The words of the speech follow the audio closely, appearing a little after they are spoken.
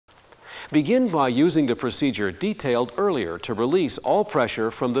Begin by using the procedure detailed earlier to release all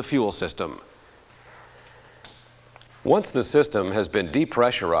pressure from the fuel system. Once the system has been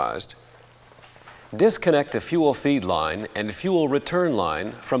depressurized, disconnect the fuel feed line and fuel return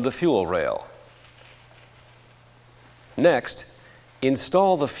line from the fuel rail. Next,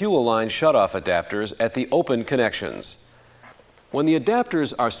 install the fuel line shutoff adapters at the open connections. When the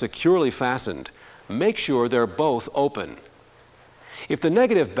adapters are securely fastened, make sure they're both open. If the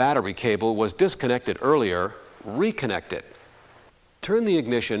negative battery cable was disconnected earlier, reconnect it. Turn the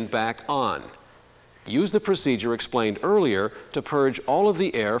ignition back on. Use the procedure explained earlier to purge all of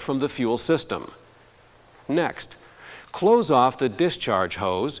the air from the fuel system. Next, close off the discharge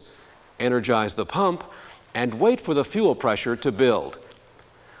hose, energize the pump, and wait for the fuel pressure to build.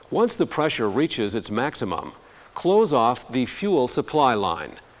 Once the pressure reaches its maximum, close off the fuel supply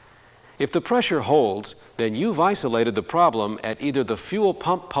line. If the pressure holds, then you've isolated the problem at either the fuel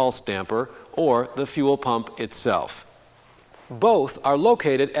pump pulse damper or the fuel pump itself. Both are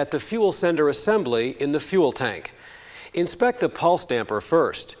located at the fuel sender assembly in the fuel tank. Inspect the pulse damper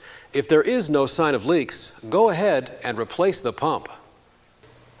first. If there is no sign of leaks, go ahead and replace the pump.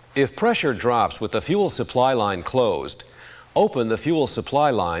 If pressure drops with the fuel supply line closed, open the fuel supply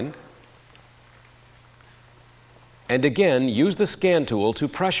line and again use the scan tool to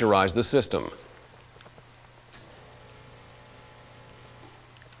pressurize the system.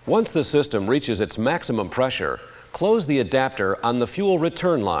 Once the system reaches its maximum pressure, close the adapter on the fuel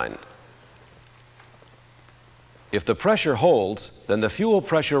return line. If the pressure holds, then the fuel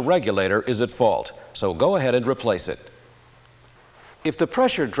pressure regulator is at fault, so go ahead and replace it. If the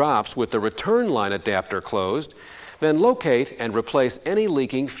pressure drops with the return line adapter closed, then locate and replace any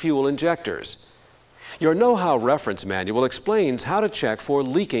leaking fuel injectors. Your know-how reference manual explains how to check for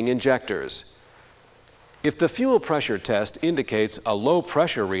leaking injectors. If the fuel pressure test indicates a low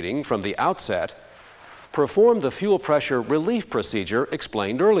pressure reading from the outset, perform the fuel pressure relief procedure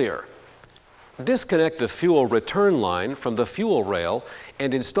explained earlier. Disconnect the fuel return line from the fuel rail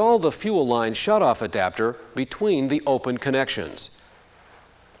and install the fuel line shutoff adapter between the open connections.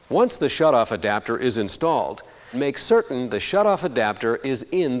 Once the shutoff adapter is installed, make certain the shutoff adapter is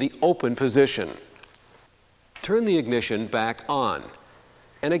in the open position. Turn the ignition back on,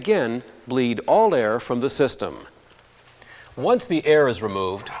 and again, bleed all air from the system. Once the air is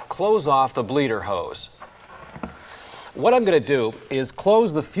removed, close off the bleeder hose. What I'm going to do is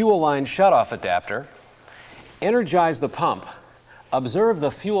close the fuel line shutoff adapter, energize the pump, observe the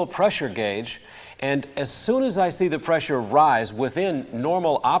fuel pressure gauge, and as soon as I see the pressure rise within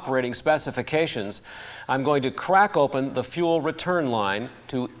normal operating specifications, I'm going to crack open the fuel return line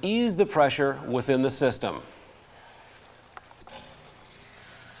to ease the pressure within the system.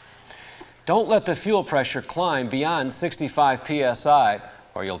 Don't let the fuel pressure climb beyond 65 psi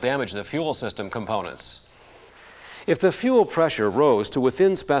or you'll damage the fuel system components. If the fuel pressure rose to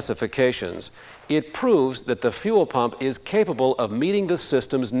within specifications, it proves that the fuel pump is capable of meeting the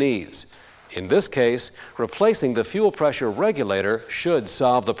system's needs. In this case, replacing the fuel pressure regulator should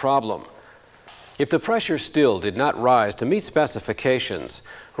solve the problem. If the pressure still did not rise to meet specifications,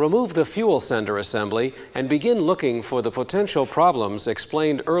 remove the fuel sender assembly and begin looking for the potential problems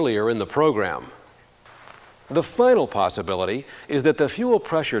explained earlier in the program. The final possibility is that the fuel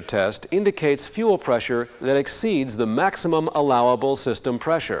pressure test indicates fuel pressure that exceeds the maximum allowable system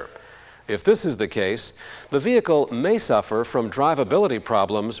pressure. If this is the case, the vehicle may suffer from drivability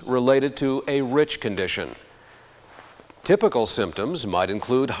problems related to a rich condition. Typical symptoms might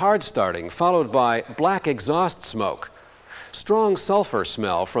include hard starting followed by black exhaust smoke, strong sulfur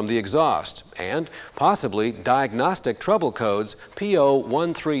smell from the exhaust, and possibly diagnostic trouble codes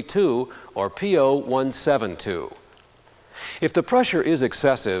P0132 or P0172. If the pressure is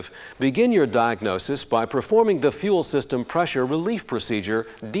excessive, begin your diagnosis by performing the fuel system pressure relief procedure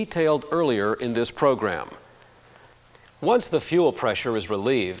detailed earlier in this program. Once the fuel pressure is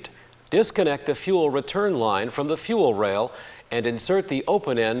relieved, disconnect the fuel return line from the fuel rail and insert the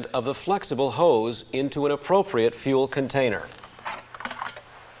open end of the flexible hose into an appropriate fuel container.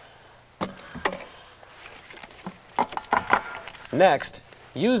 Next,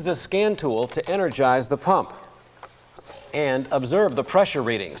 use the scan tool to energize the pump and observe the pressure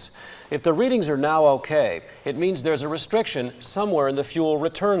readings. If the readings are now okay, it means there's a restriction somewhere in the fuel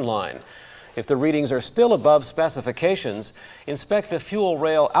return line. If the readings are still above specifications, inspect the fuel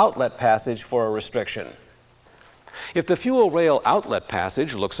rail outlet passage for a restriction. If the fuel rail outlet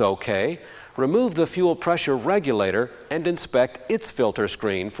passage looks okay, remove the fuel pressure regulator and inspect its filter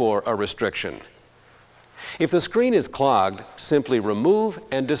screen for a restriction. If the screen is clogged, simply remove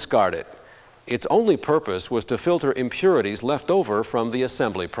and discard it. Its only purpose was to filter impurities left over from the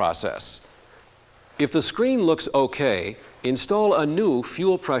assembly process. If the screen looks okay, install a new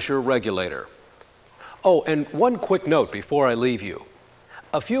fuel pressure regulator. Oh, and one quick note before I leave you.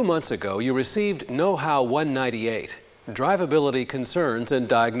 A few months ago, you received Know-How 198, Driveability Concerns and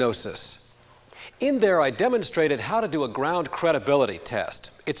Diagnosis. In there, I demonstrated how to do a ground credibility test.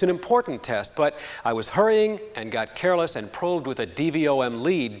 It's an important test, but I was hurrying and got careless and probed with a DVOM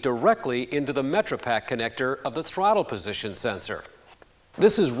lead directly into the MetroPack connector of the throttle position sensor.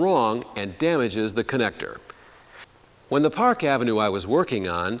 This is wrong and damages the connector. When the Park Avenue I was working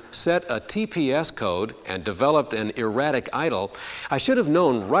on set a TPS code and developed an erratic idle, I should have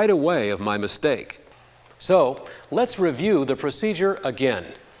known right away of my mistake. So, let's review the procedure again.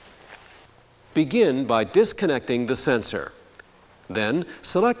 Begin by disconnecting the sensor. Then,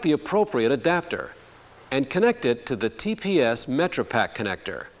 select the appropriate adapter and connect it to the TPS MetroPack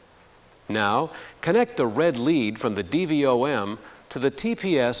connector. Now, connect the red lead from the DVOM to the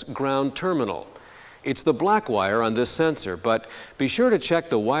TPS ground terminal. It's the black wire on this sensor, but be sure to check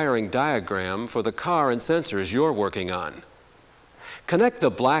the wiring diagram for the car and sensors you're working on. Connect the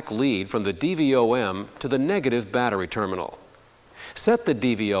black lead from the DVOM to the negative battery terminal. Set the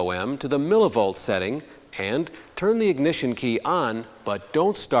DVOM to the millivolt setting and turn the ignition key on, but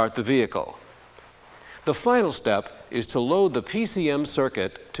don't start the vehicle. The final step is to load the PCM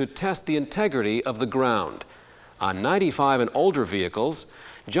circuit to test the integrity of the ground. On 95 and older vehicles,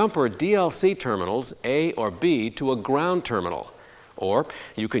 jumper DLC terminals A or B to a ground terminal, or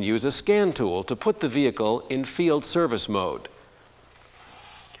you can use a scan tool to put the vehicle in field service mode.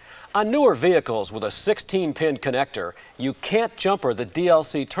 On newer vehicles with a 16-pin connector, you can't jumper the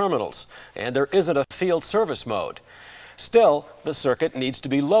DLC terminals, and there isn't a field service mode. Still, the circuit needs to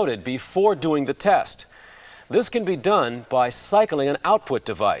be loaded before doing the test. This can be done by cycling an output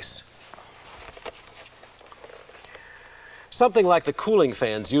device. Something like the cooling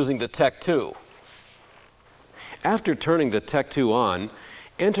fans using the Tech2. After turning the Tech2 on,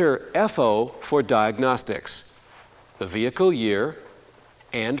 enter FO for diagnostics, the vehicle year,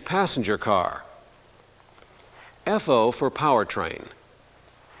 and passenger car. FO for powertrain.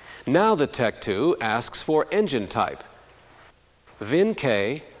 Now the Tech2 asks for engine type. VIN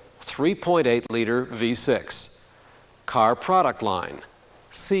K 3.8 liter V6. Car product line,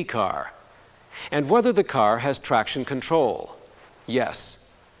 C car. And whether the car has traction control. Yes.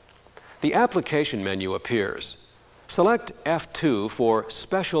 The application menu appears. Select F2 for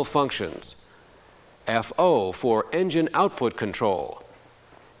special functions, FO for engine output control,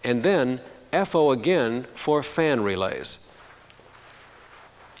 and then FO again for fan relays.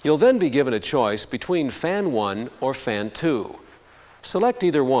 You'll then be given a choice between fan 1 or fan 2. Select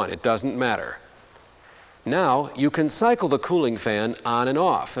either one, it doesn't matter. Now you can cycle the cooling fan on and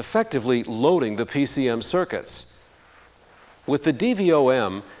off, effectively loading the PCM circuits. With the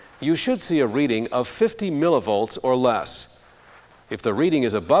DVOM, you should see a reading of 50 millivolts or less. If the reading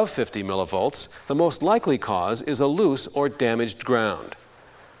is above 50 millivolts, the most likely cause is a loose or damaged ground.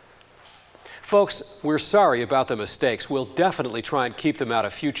 Folks, we're sorry about the mistakes. We'll definitely try and keep them out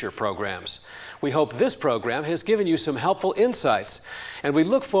of future programs. We hope this program has given you some helpful insights, and we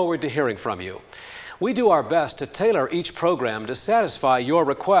look forward to hearing from you. We do our best to tailor each program to satisfy your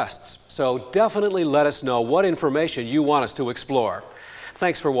requests, so definitely let us know what information you want us to explore.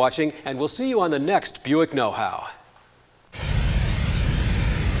 Thanks for watching, and we'll see you on the next Buick Know-How.